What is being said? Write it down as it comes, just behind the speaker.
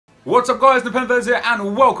What's up guys, NepentheZ here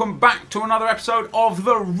and welcome back to another episode of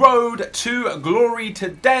The Road to Glory.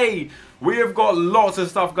 Today we have got lots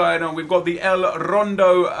of stuff going on. We've got the El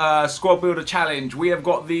Rondo Squad Builder Challenge, we have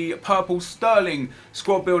got the Purple Sterling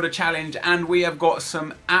Squad Builder Challenge, and we have got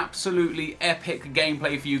some absolutely epic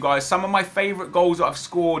gameplay for you guys. Some of my favourite goals that I've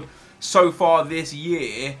scored so far this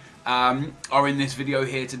year are in this video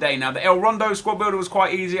here today. Now the El Rondo squad builder was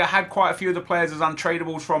quite easy. I had quite a few of the players as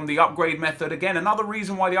untradables from the upgrade method. Again, another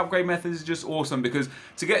reason why the upgrade method is just awesome, because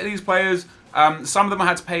to get these players, some of them I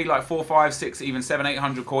had to pay like 4, 5, 6, even 7,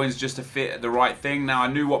 800 coins just to fit the right thing. Now I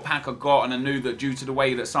knew what pack I got, and I knew that due to the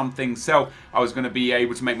way that some things sell, I was going to be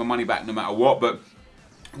able to make my money back no matter what. But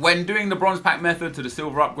when doing the bronze pack method to the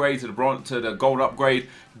silver upgrade to the gold upgrade,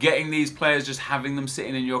 getting these players, just having them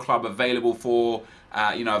sitting in your club available for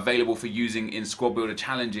available for using in squad builder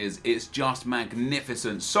challenges, it's just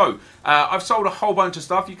magnificent. So I've sold a whole bunch of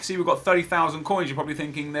stuff. You can see we've got 30,000 coins. You're probably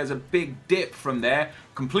thinking there's a big dip from there.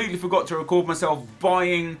 Completely forgot to record myself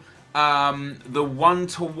buying the one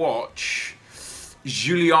to watch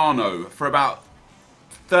Giuliano for about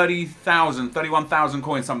 30,000, 31,000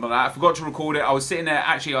 coins, something like that. I forgot to record it. I was sitting there,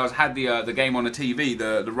 actually I had the game on the TV,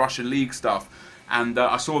 the Russian League stuff, and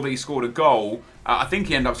I saw that he scored a goal. I think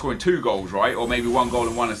he ended up scoring 2 goals, right? Or maybe 1 goal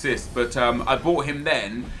and 1 assist. But I bought him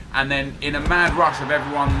then, and then in a mad rush of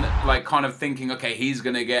everyone like kind of thinking, okay, he's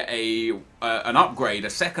going to get an upgrade, a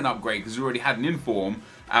second upgrade, because he already had an inform,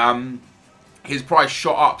 his price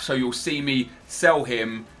shot up. So you'll see me sell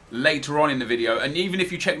him later on in the video. And even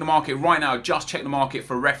if you check the market right now, just check the market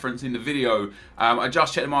for reference in the video. I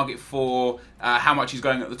just checked the market for how much he's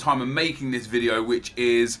going at the time of making this video, which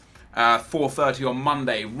is 4:30 on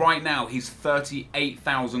Monday. Right now he's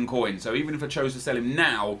 38,000 coins, so even if I chose to sell him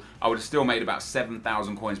now, I would have still made about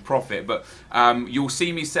 7,000 coins profit. But you'll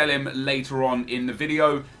see me sell him later on in the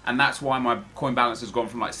video, and that's why my coin balance has gone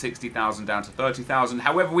from like 60,000 down to 30,000.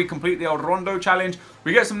 However, we complete the El Rondo challenge.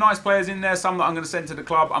 We get some nice players in there, some that I'm going to send to the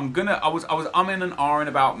club. I was umming and ahhing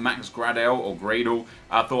about Max Gradel or Gradel.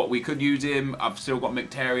 I thought we could use him. I've still got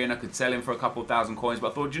Mkhitaryan. I could sell him for a couple thousand coins,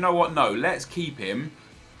 but I thought, you know what, no, let's keep him.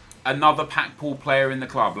 Another pack pool player in the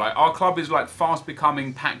club. Like, our club is like fast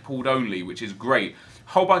becoming pack pooled only, which is great.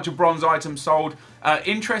 Whole bunch of bronze items sold.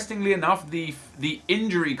 Interestingly enough, the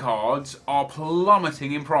injury cards are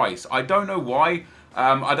plummeting in price. I don't know why.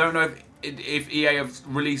 I don't know if EA have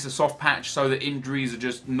released a soft patch so that injuries are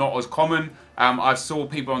just not as common. I saw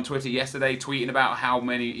people on Twitter yesterday tweeting about how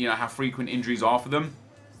many, how frequent injuries are for them.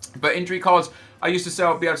 But injury cards, I used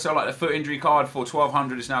to be able to sell like the foot injury card for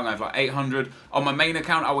 1,200. It's now going for like 800. On my main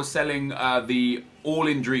account, I was selling the all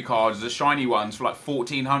injury cards, the shiny ones, for like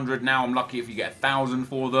 1,400. Now I'm lucky if you get 1,000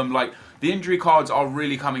 for them. Like, the injury cards are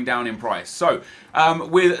really coming down in price. So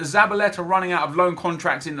with Zabaleta running out of loan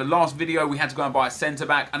contracts in the last video, we had to go and buy a centre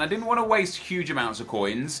back, and I didn't want to waste huge amounts of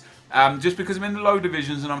coins just because I'm in the low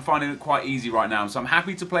divisions and I'm finding it quite easy right now. So I'm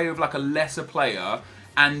happy to play with like a lesser player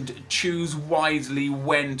and choose wisely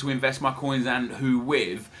when to invest my coins and who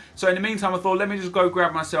with. So in the meantime, I thought, let me just go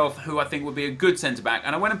grab myself who I think would be a good centre-back.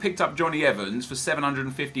 And I went and picked up Johnny Evans for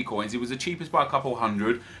 750 coins. He was the cheapest by a couple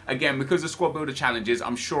hundred. Again, because of squad builder challenges,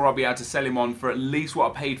 I'm sure I'll be able to sell him on for at least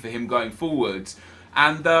what I paid for him going forwards.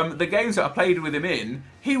 And the games that I played with him in,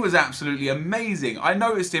 he was absolutely amazing. I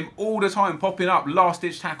noticed him all the time popping up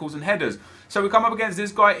last-ditch tackles and headers. So we come up against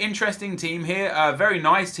this guy. Interesting team here. Very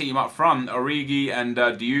nice team up front. Origi and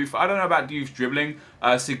Diouf. I don't know about Diouf's dribbling.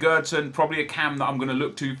 Sigurdsson, probably a cam that I'm going to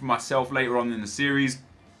look to for myself later on in the series.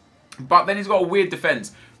 But then he's got a weird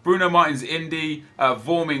defence. Bruno Martins, Indy,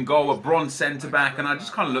 Vorm in goal, a bronze centre-back. And I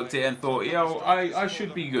just kind of looked at it and thought, I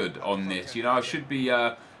should be good on this. I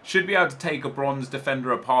should be able to take a bronze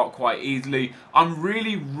defender apart quite easily. I'm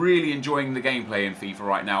really, really enjoying the gameplay in FIFA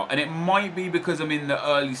right now. And it might be because I'm in the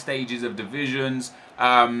early stages of divisions.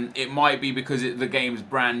 It might be because the game's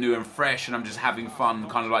brand new and fresh and I'm just having fun,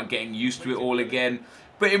 kind of like getting used to it all again.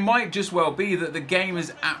 But it might just well be that the game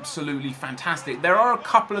is absolutely fantastic. There are a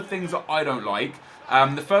couple of things that I don't like.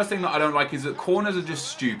 The first thing that I don't like is that corners are just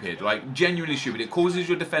stupid, like genuinely stupid. It causes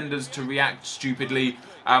your defenders to react stupidly.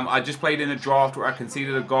 I just played in a draft where I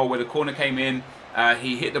conceded a goal where the corner came in,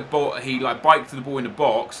 he hit the ball, he like biked to the ball in the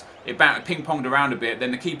box, it ping-ponged around a bit,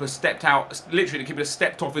 then the keeper stepped out, literally the keeper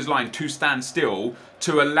stepped off his line to stand still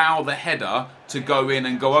to allow the header to go in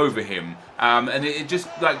and go over him. And it just,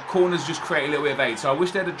 like, corners just create a little bit of aid. So I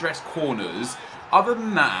wish they'd addressed corners. Other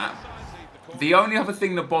than that, the only other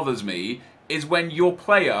thing that bothers me is when your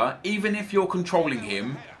player, even if you're controlling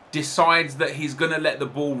him, decides that he's going to let the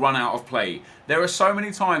ball run out of play. There are so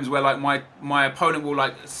many times where like my opponent will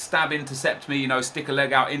like stab intercept me, you know, stick a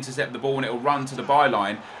leg out, intercept the ball and it'll run to the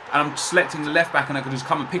byline. and I'm selecting the left back, and I can just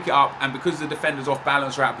come and pick it up, and because the defender's off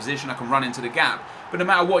balance or out of position, I can run into the gap. But no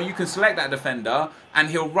matter what, you can select that defender and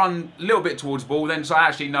he'll run a little bit towards the ball, then say,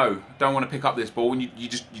 actually no, don't want to pick up this ball, and you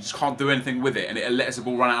just can't do anything with it, and it lets the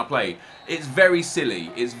ball run out of play. It's very silly.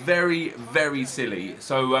 It's very, very silly.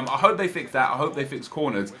 So I hope they fix that. I hope they fix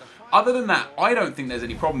corners. Other than that, I don't think there's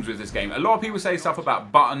any problems with this game. A lot of people say stuff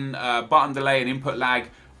about button delay and input lag.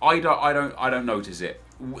 I don't notice it.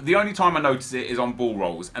 The only time I notice it is on ball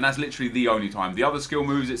rolls, and that's literally the only time. The other skill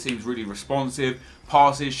moves, it seems really responsive.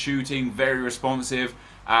 Passes, shooting, very responsive.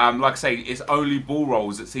 Like I say, it's only ball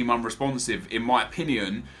rolls that seem unresponsive, in my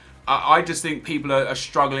opinion. I just think people are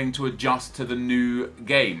struggling to adjust to the new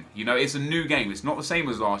game. You know, it's a new game. It's not the same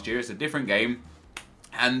as last year. It's a different game,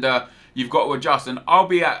 and you've got to adjust. And I'll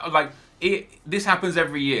be this happens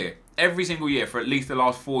every year, every single year for at least the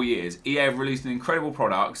last 4 years. EA have released an incredible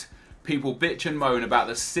product. People bitch and moan about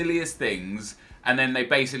the silliest things, and then they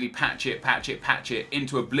basically patch it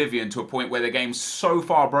into oblivion to a point where the game's so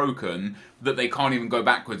far broken that they can't even go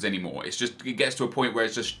backwards anymore. It gets to a point where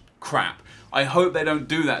it's just crap. I hope they don't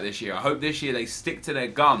do that this year. I hope this year they stick to their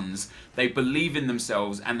guns, they believe in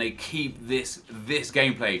themselves, and they keep this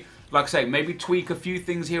gameplay. Like I say, maybe tweak a few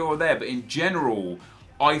things here or there, but in general,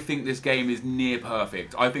 I think this game is near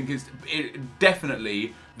perfect. I think it's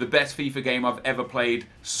definitely the best FIFA game I've ever played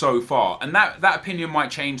so far. And that opinion might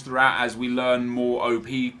change throughout as we learn more OP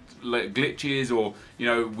glitches, or you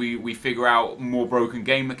know, we figure out more broken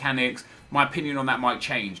game mechanics. My opinion on that might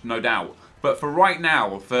change, no doubt. But for right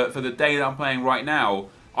now, for the day that I'm playing right now,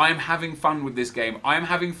 I am having fun with this game. I am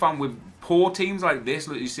having fun with poor teams like this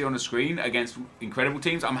that you see on the screen against incredible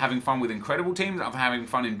teams. I'm having fun with incredible teams. I'm having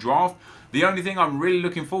fun in draft. The only thing I'm really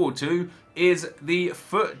looking forward to is the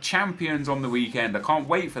FUT Champions on the weekend. I can't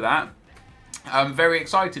wait for that. I'm very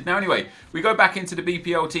excited. Now anyway, we go back into the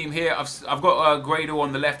BPL team here. I've got Grado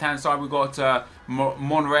on the left-hand side. We've got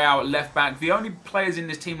Monreal left back. The only players in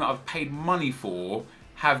this team that I've paid money for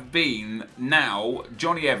have been now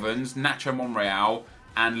Johnny Evans, Nacho Monreal,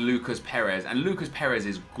 and Lucas Perez. And Lucas Perez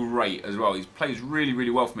is great as well. He plays really,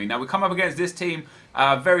 really well for me. Now we come up against this team,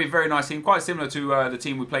 very, very nice team, quite similar to the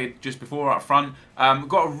team we played just before up front.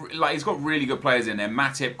 He's got really good players in there.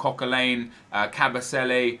 Matip, Coquelin,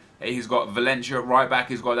 Cabasele. He's got Valencia at right back.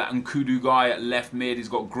 He's got that Nkudu guy at left mid. He's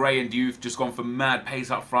got Gray and Diouf just gone for mad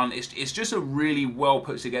pace up front. It's just a really well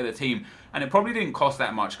put together team. And it probably didn't cost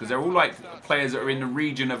that much because they're all like players that are in the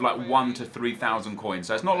region of like 1,000 to 3,000 coins.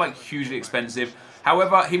 So it's not like hugely expensive.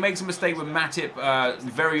 However, he makes a mistake with Matip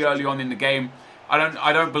very early on in the game.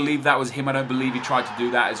 I don't believe that was him. I don't believe he tried to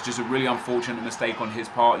do that. It's just a really unfortunate mistake on his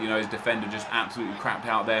part. You know, his defender just absolutely crapped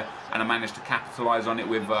out there, and I managed to capitalise on it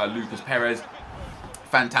with Lucas Perez.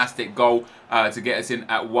 Fantastic goal to get us in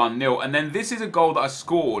at 1-0. And then this is a goal that I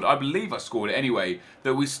scored. I believe I scored it anyway.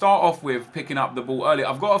 That we start off with picking up the ball early.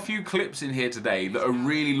 I've got a few clips in here today that are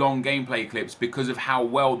really long gameplay clips because of how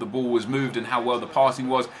well the ball was moved and how well the passing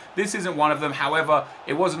was. This isn't one of them. However,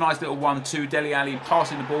 it was a nice little 1-2. Dele Alli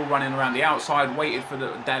passing the ball, running around the outside, waited for the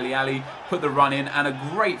Dele Alli, put the run in, and a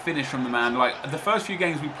great finish from the man. Like, the first few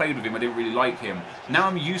games we played with him, I didn't really like him. Now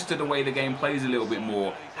I'm used to the way the game plays a little bit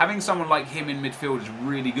more. Having someone like him in midfield is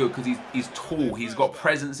really good because he's tall. He's got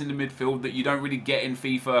presence in the midfield that you don't really get in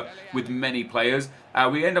FIFA with many players.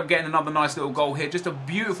 We end up getting another nice little goal here. Just a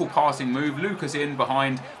beautiful passing move. Lucas in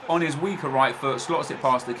behind on his weaker right foot, slots it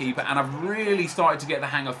past the keeper, and I've really started to get the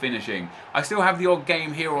hang of finishing. I still have the odd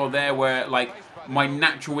game here or there where like my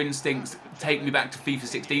natural instincts take me back to FIFA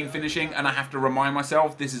 16 finishing, and I have to remind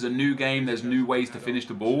myself this is a new game, there's new ways to finish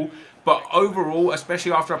the ball. But overall,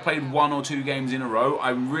 especially after I played 1 or 2 games in a row,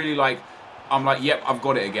 I'm like, yep, I've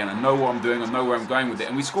got it again. I know what I'm doing. I know where I'm going with it.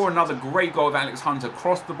 And we score another great goal of Alex Hunter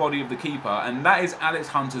across the body of the keeper. And that is Alex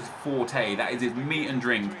Hunter's forte. That is his meat and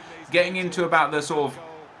drink. Getting into about the sort of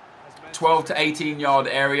 12 to 18 yard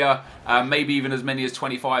area, maybe even as many as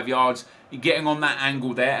 25 yards. Getting on that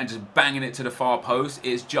angle there and just banging it to the far post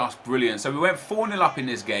is just brilliant. So we went 4-0 up in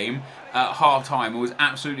this game at half time. It was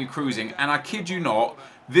absolutely cruising. And I kid you not,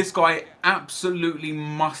 this guy absolutely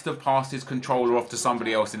must have passed his controller off to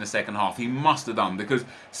somebody else in the second half. He must have done, because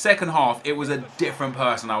second half, it was a different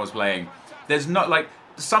person I was playing. There's not like,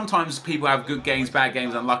 sometimes people have good games, bad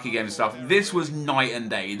games, unlucky games and stuff. This was night and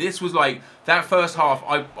day. This was like, that first half,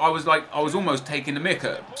 I was almost taking the mick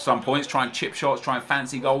at some points, trying chip shots, trying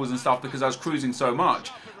fancy goals and stuff because I was cruising so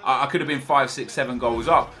much. I could have been 5, 6, 7 goals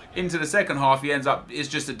up. Into the second half, he ends up, it's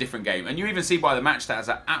just a different game. And you even see by the match stats,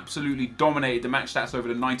 I absolutely dominated the match stats over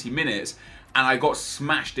the 90 minutes. And I got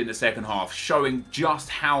smashed in the second half, showing just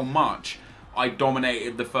how much I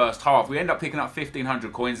dominated the first half. We end up picking up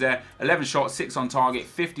 1,500 coins there. 11 shots, 6 on target,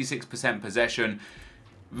 56% possession.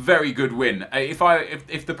 very good win.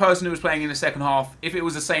 If the person who was playing in the second half, if it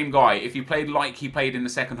was the same guy, if he played like he played in the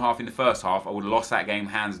second half in the first half, I would have lost that game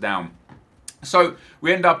hands down. So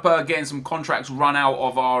we end up getting some contracts run out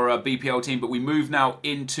of our BPL team, but we move now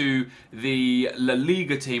into the La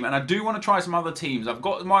Liga team, and I do want to try some other teams. I've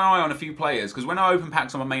got my eye on a few players, because when I open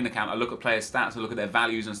packs on my main account, I look at players' stats, I look at their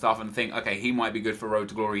values and stuff, and think, okay, he might be good for Road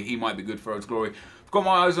to Glory, he might be good for Road to Glory. I've got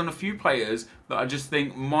my eyes on a few players that I just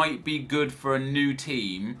think might be good for a new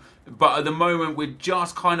team, but at the moment we're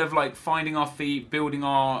just kind of like finding our feet, building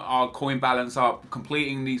our coin balance up,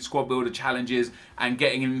 completing these squad builder challenges, and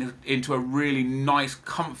getting into a really nice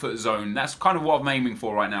comfort zone. That's kind of what I'm aiming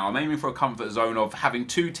for right now. I'm aiming for a comfort zone of having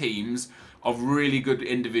two teams of really good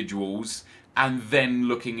individuals, and then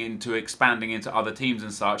looking into expanding into other teams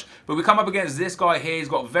and such. But we come up against this guy here. He's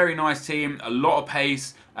got a very nice team, a lot of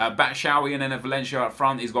pace. Batshuayi and then a Valencia up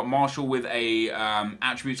front. He's got Marshall with a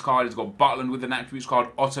attributes card. He's got Butland with an attributes card.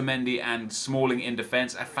 Otamendi and Smalling in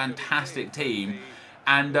defence. A fantastic team.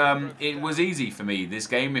 And it was easy for me, this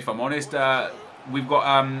game, if I'm honest. We've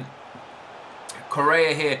got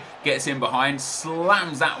Correa here, gets in behind,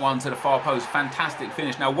 slams that one to the far post. Fantastic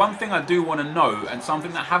finish. Now, one thing I do want to know, and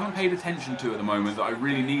something that I haven't paid attention to at the moment that I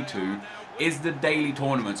really need to, is the daily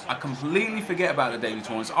tournaments. I completely forget about the daily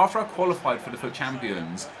tournaments. After I qualified for the FUT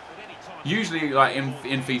Champions, usually like in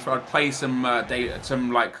FIFA, I'd play some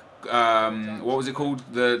what was it called?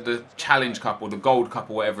 The Challenge Cup or the Gold Cup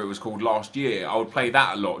or whatever it was called last year. I would play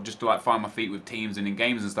that a lot just to like find my feet with teams and in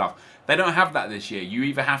games and stuff. They don't have that this year. You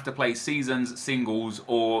either have to play seasons, singles,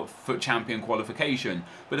 or FUT Champion qualification.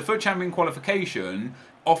 But the FUT Champion qualification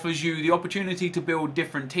offers you the opportunity to build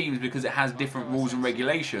different teams because it has different rules and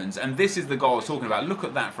regulations. And this is the goal I was talking about. Look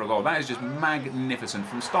at that for a goal. That is just magnificent.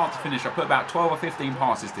 From start to finish, I put about 12 or 15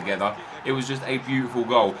 passes together. It was just a beautiful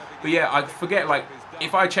goal. But yeah, I forget, like,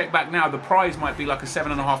 if I check back now, the prize might be like a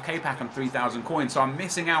 7.5k pack and 3,000 coins. So I'm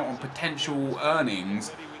missing out on potential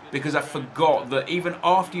earnings because I forgot that even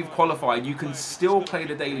after you've qualified, you can still play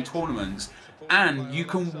the daily tournaments and you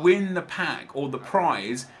can win the pack or the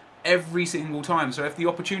prize every single time. So if the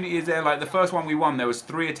opportunity is there, like the first one we won, there was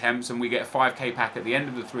 3 attempts and we get a 5k pack at the end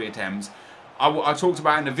of the 3 attempts. I talked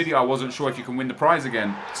about in the video, I wasn't sure if you can win the prize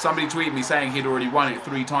again. Somebody tweeted me saying he'd already won it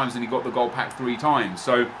 3 times and he got the gold pack 3 times.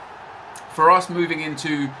 So for us moving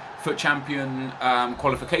into FUT Champion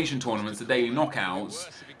qualification tournaments, the daily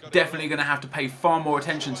knockouts, definitely going to have to pay far more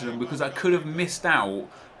attention to them because I could have missed out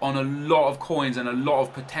on a lot of coins and a lot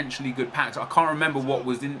of potentially good packs. I can't remember what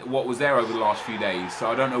was there over the last few days, so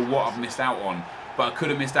I don't know what I've missed out on, but I could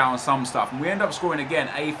have missed out on some stuff. And we end up scoring again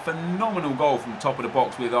a phenomenal goal from the top of the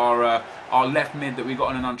box with our left mid that we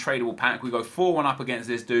got in an untradeable pack. We go 4-1 up against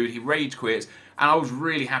this dude. He rage quits, and I was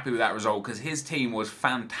really happy with that result because his team was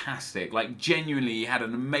fantastic. Like, genuinely, he had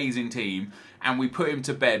an amazing team, and we put him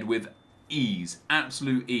to bed with ease,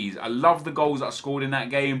 absolute ease. I love the goals that I scored in that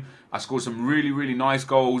game. I scored some really, really nice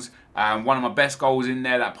goals. One of my best goals in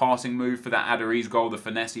there, that passing move for that Adariz goal, the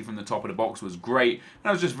finesse from the top of the box was great. And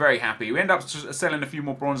I was just very happy. We end up selling a few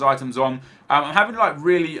more bronze items on. I'm having I'm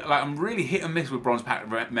really hit and miss with bronze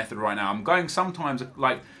pack method right now. I'm going sometimes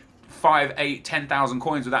like 5, 8, 10,000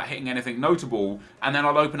 coins without hitting anything notable, and then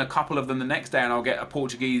I'll open a couple of them the next day and I'll get a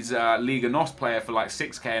Portuguese Liga NOS player for like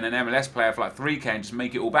 6k and an MLS player for like 3k and just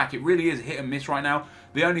make it all back. It really is hit and miss right now.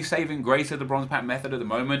 The only saving grace of the bronze pack method at the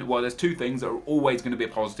moment, well, there's 2 things that are always going to be a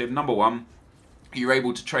positive. Number 1, you're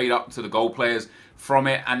able to trade up to the gold players from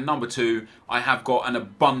it, and number 2, I have got an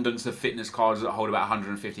abundance of fitness cards that hold about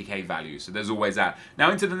 150k value, so there's always that.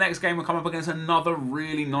 Now into the next game, we'll come up against another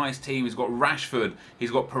really nice team. He's got Rashford,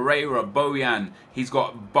 he's got Pereira, Bojan, he's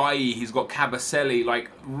got Bailly, he's got Cabaselli,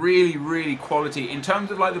 like really, really quality. In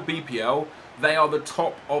terms of like the BPL, they are the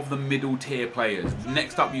top of the middle tier players.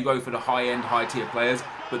 Next up you go for the high-end, high-tier players,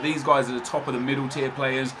 but these guys are the top of the middle tier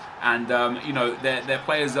players, and you know, they're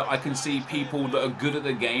players that I can see people that are good at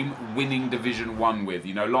the game winning Division 1 with.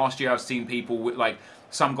 You know, last year I've seen people with, like,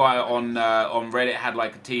 some guy on Reddit had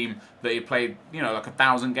like a team that he played, you know, like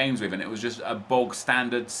 1,000 games with, and it was just a bog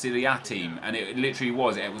standard Serie A team, and it literally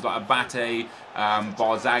was. It was like Abate,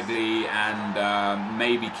 Barzagli, and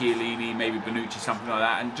maybe Chiellini, maybe Bonucci, something like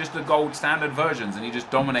that, and just the gold standard versions, and he just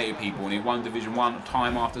dominated people, and he won Division 1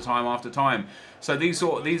 time after time after time. So these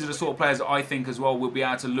are the sort of players that I think as well we'll be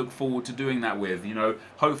able to look forward to doing that with. You know,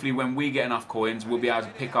 hopefully when we get enough coins, we'll be able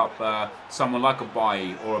to pick up someone like a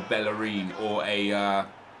Bailly or a Bellerin or a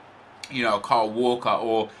you know, a Carl Walker,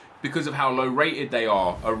 or because of how low rated they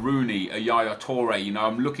are, a Rooney, a Yaya Toure. You know,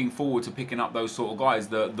 I'm looking forward to picking up those sort of guys.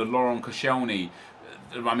 The Laurent Koscielny,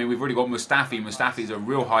 I mean, we've already got Mustafi. Mustafi's a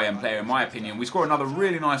real high-end player, in my opinion. We score another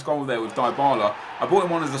really nice goal there with Dybala. I brought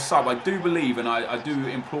him on as a sub. I do believe, and I do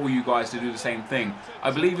implore you guys to do the same thing,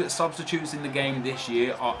 I believe that substitutes in the game this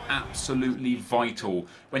year are absolutely vital.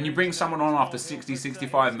 When you bring someone on after 60,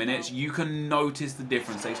 65 minutes, you can notice the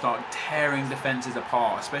difference. They start tearing defences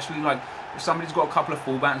apart, especially like if somebody's got a couple of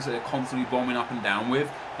fullbacks that they're constantly bombing up and down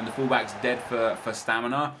with, and the fullback's dead for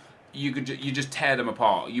stamina. You just tear them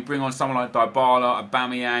apart. You bring on someone like Dybala,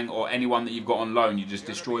 Aubameyang, or anyone that you've got on loan, you just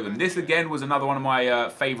destroy them. This again was another one of my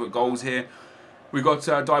favourite goals here. We got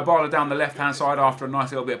Dybala down the left-hand side after a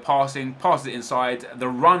nice little bit of passing, passes it inside. The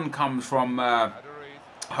run comes from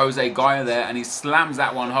Jose Gaya there, and he slams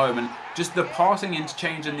that one home. And just the passing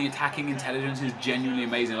interchange and the attacking intelligence is genuinely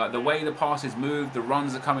amazing. Like the way the passes move, the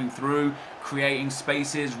runs are coming through, creating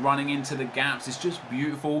spaces, running into the gaps. It's just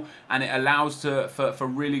beautiful, and it allows for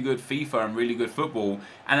really good FIFA and really good football.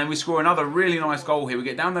 And then we score another really nice goal here. We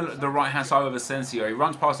get down the right-hand side of Asensio. He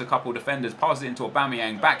runs past a couple of defenders, passes it into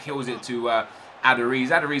Aubameyang, back heels it to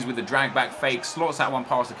Aduriz with the drag back fake, slots that one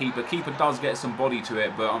past the keeper. Keeper does get some body to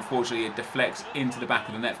it, but unfortunately it deflects into the back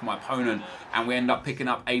of the net for my opponent, and we end up picking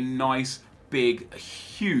up a nice, big,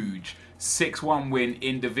 huge 6-1 win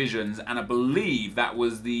in divisions, and I believe that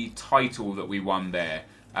was the title that we won there.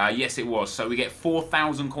 Yes, it was. So we get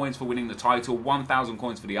 4,000 coins for winning the title, 1,000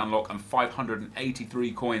 coins for the unlock, and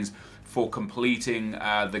 583 coins for completing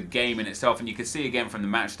the game in itself. And you can see again from the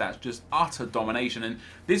match stats, just utter domination. And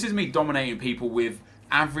this is me dominating people with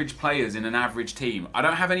average players in an average team. I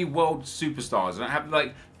don't have any world superstars. I don't have,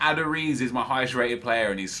 like, Aduriz is my highest rated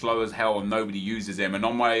player and he's slow as hell and nobody uses him. And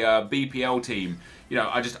on my BPL team, you know,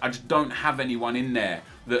 I just don't have anyone in there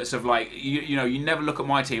that's of like, you know, you never look at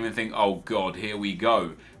my team and think, oh God, here we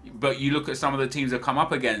go. But you look at some of the teams I've come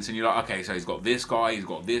up against and you're like, okay, so he's got this guy, he's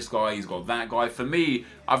got this guy, he's got that guy. For me,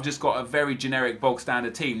 I've just got a very generic bog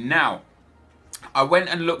standard team. Now, I went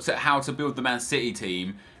and looked at how to build the Man City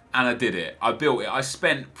team, and I did it. I built it. I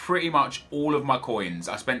spent pretty much all of my coins.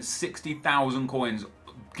 I spent 60,000 coins,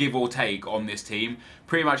 give or take, on this team.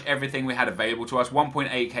 Pretty much everything we had available to us.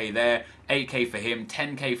 1.8k there, 8k for him,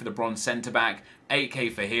 10k for the bronze centre-back,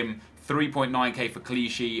 8k for him, 3.9k for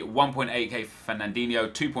Clichy, 1.8k for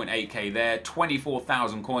Fernandinho, 2.8k there,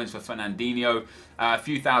 24,000 coins for Fernandinho, a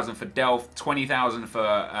few thousand for Delph, 20,000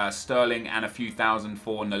 for Sterling, and a few thousand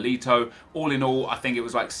for Nolito. All in all, I think it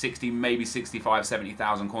was like 60, maybe 65,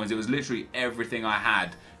 70,000 coins. It was literally everything I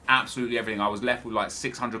had. Absolutely everything. I was left with like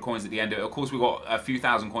 600 coins at the end of it. Of course, we got a few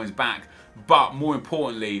thousand coins back, but more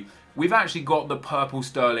importantly, we've actually got the purple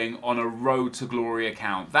Sterling on a Road to Glory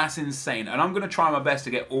account. That's insane. And I'm going to try my best to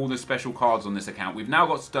get all the special cards on this account. We've now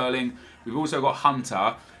got Sterling. We've also got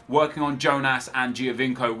Hunter. Working on Jonas and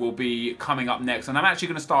Giovinco will be coming up next. And I'm actually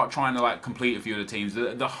going to start trying to like complete a few of the teams.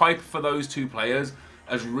 The hype for those two players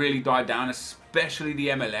has really died down, especially the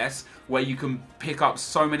MLS, where you can pick up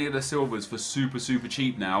so many of the silvers for super, super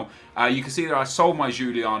cheap now. You can see that I sold my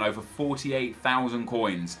Giuliano for 48,000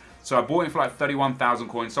 coins. So I bought him for like 31,000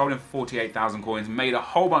 coins, sold him for 48,000 coins, made a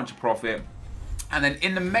whole bunch of profit. And then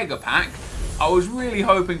in the mega pack, I was really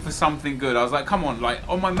hoping for something good. I was like, come on, like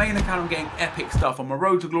on my main account I'm getting epic stuff. On my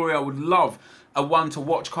Road to Glory I would love a one to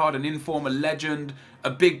watch card, an inform, a legend,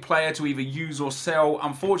 a big player to either use or sell.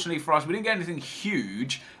 Unfortunately for us, we didn't get anything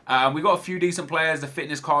huge. We got a few decent players. The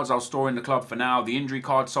fitness cards I'll store in the club for now. The injury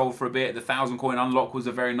card sold for a bit. The 1,000 coin unlock was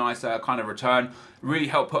a very nice kind of return. Really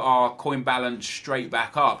helped put our coin balance straight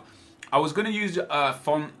back up. I was going to use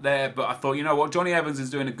font there, but I thought, you know what, Johnny Evans is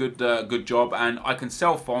doing a good job, and I can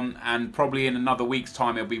sell font, and probably in another week's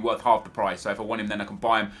time it'll be worth half the price. So if I want him, then I can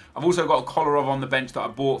buy him. I've also got a Kolarov on the bench that I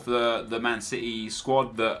bought for the Man City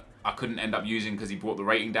squad that I couldn't end up using because he brought the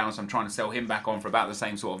rating down, so I'm trying to sell him back on for about the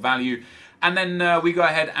same sort of value. And then we go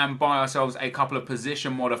ahead and buy ourselves a couple of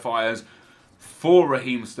position modifiers for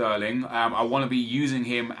Raheem Sterling. I want to be using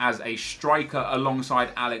him as a striker alongside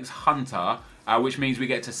Alex Hunter, which means we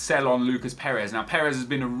get to sell on Lucas Perez. Now, Perez has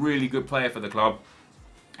been a really good player for the club.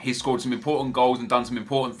 He's scored some important goals and done some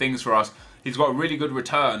important things for us. He's got a really good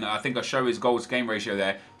return. I think I show his goals to game ratio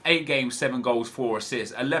there. 8 games, 7 goals, 4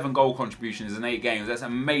 assists. 11 goal contributions in 8 games. That's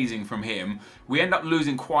amazing from him. We end up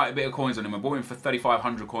losing quite a bit of coins on him. I bought him for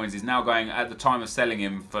 3,500 coins. He's now going, at the time of selling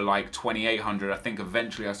him, for like 2,800. I think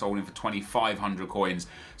eventually I sold him for 2,500 coins.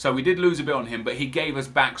 So we did lose a bit on him, but he gave us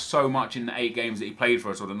back so much in the 8 games that he played for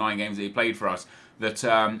us, or the 9 games that he played for us, that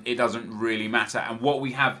it doesn't really matter. And what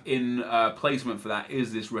we have in placement for that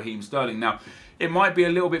is this Raheem Sterling. Now, it might be a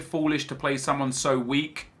little bit foolish to play someone so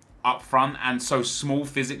weak up front and so small,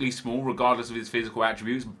 physically small, regardless of his physical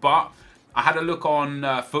attributes, but I had a look on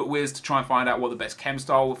FootWiz to try and find out what the best chem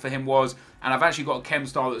style for him was, and I've actually got a chem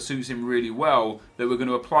style that suits him really well that we're going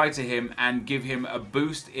to apply to him and give him a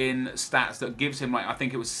boost in stats that gives him, like, I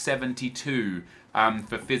think it was 72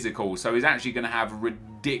 for physical. So he's actually going to have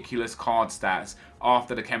ridiculous card stats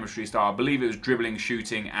after the chemistry style. I believe it was dribbling,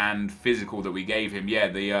 shooting, and physical that we gave him. Yeah,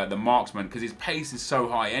 the marksman, because his pace is so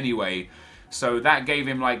high anyway. So that gave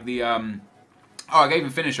him like the oh, I gave him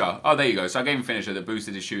finisher. Oh, there you go. So I gave him finisher that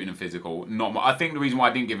boosted his shooting and physical. Not. I think the reason why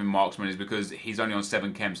I didn't give him marksman is because he's only on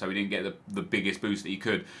 7 chem, so he didn't get the biggest boost that he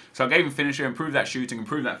could. So I gave him finisher, improved that shooting,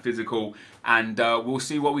 improved that physical, and we'll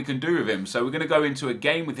see what we can do with him. So we're going to go into a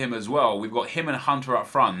game with him as well. We've got him and Hunter up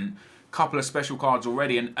front. Couple of special cards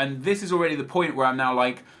already, and this is already the point where I'm now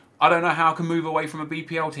like, I don't know how I can move away from a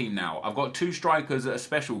BPL team now. I've got 2 strikers that are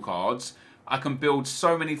special cards. I can build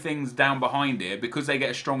so many things down behind it because they get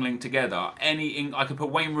a strong link together. I could put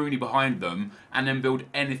Wayne Rooney behind them and then build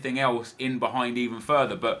anything else in behind even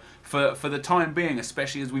further. But for the time being,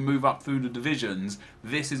 especially as we move up through the divisions,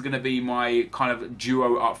 this is going to be my kind of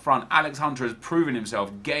duo up front. Alex Hunter has proven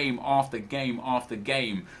himself game after game after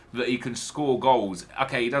game that he can score goals.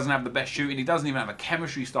 Okay, he doesn't have the best shooting. He doesn't even have a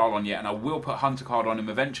chemistry style on yet, and I will put Hunter card on him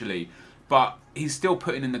eventually. But he's still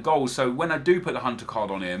putting in the goals. So when I do put the Hunter card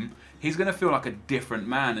on him, he's going to feel like a different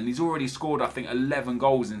man. And he's already scored, I think, 11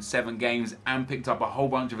 goals in 7 games and picked up a whole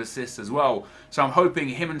bunch of assists as well. So I'm hoping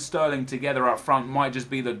him and Sterling together up front might just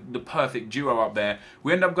be the perfect duo up there.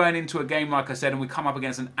 We end up going into a game, like I said, and we come up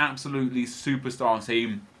against an absolutely superstar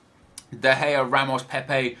team. De Gea, Ramos,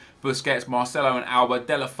 Pepe, Busquets, Marcelo and Alba,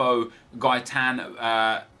 Delafeu,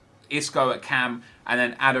 Gaetan, Isco at cam, and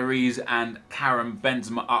then Adariz and Karim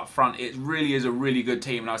Benzema up front. It really is a really good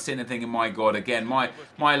team, and I was sitting there thinking, my God, again, my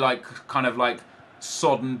like kind of like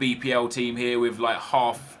sodden BPL team here with like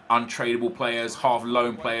half untradeable players, half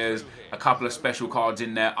loan players, a couple of special cards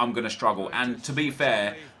in there. I'm going to struggle. And to be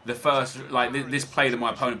fair, the first, like this play that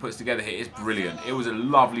my opponent puts together here is brilliant. It was a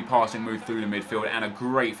lovely passing move through the midfield and a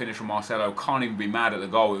great finish from Marcelo. Can't even be mad at the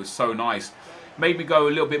goal. It was so nice. Made me go a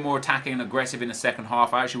little bit more attacking and aggressive in the second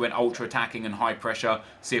half. I actually went ultra attacking and high pressure.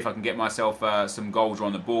 See if I can get myself some goals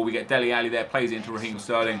on the ball. We get Dele Alli there, plays it into Raheem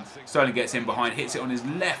Sterling. Sterling gets in behind, hits it on his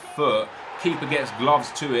left foot. Keeper gets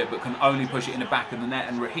gloves to it, but can only push it in the back of the net.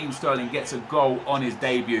 And Raheem Sterling gets a goal on his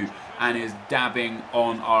debut and is dabbing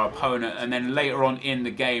on our opponent. And then later on in the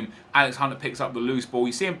game, Alex Hunter picks up the loose ball.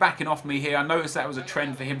 You see him backing off me here. I noticed that was a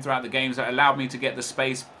trend for him throughout the games that allowed me to get the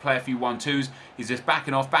space, play a few 1-2s. He's just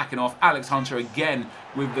backing off, backing off. Alex Hunter again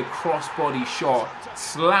with the crossbody shot.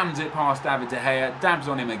 Slams it past David De Gea, dabs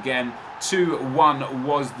on him again. 2-1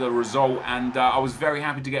 was the result, and I was very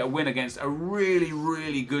happy to get a win against a really,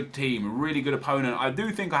 really good team, a really good opponent. I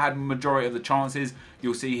do think I had majority of the chances.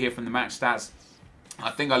 You'll see here from the match stats. I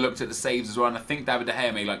think I looked at the saves as well, and I think David De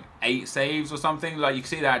Gea made like 8 saves or something. Like you can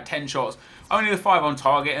see, they had 10 shots, only the 5 on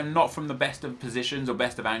target, and not from the best of positions or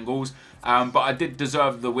best of angles. But I did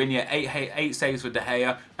deserve the win. Yeah, 8 saves for De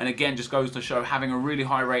Gea, and again, just goes to show having a really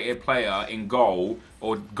high-rated player in goal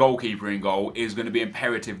or goalkeeper in goal is going to be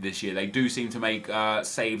imperative this year. They do seem to make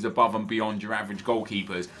saves above and beyond your average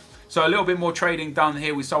goalkeepers. So a little bit more trading done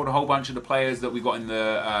here. We sold a whole bunch of the players that we got in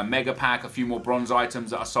the mega pack, a few more bronze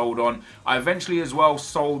items that I sold on. I eventually as well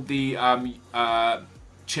sold the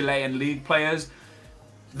Chilean league players.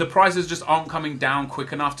 The prices just aren't coming down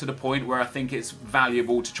quick enough to the point where I think it's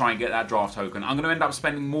valuable to try and get that draft token. I'm going to end up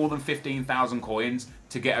spending more than 15,000 coins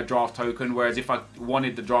to get a draft token, whereas if I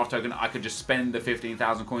wanted the draft token, I could just spend the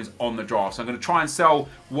 15,000 coins on the draft. So I'm going to try and sell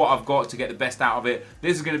what I've got to get the best out of it.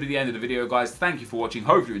 This is going to be the end of the video, guys. Thank you for watching.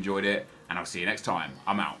 Hope you enjoyed it, and I'll see you next time.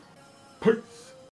 I'm out. Peace.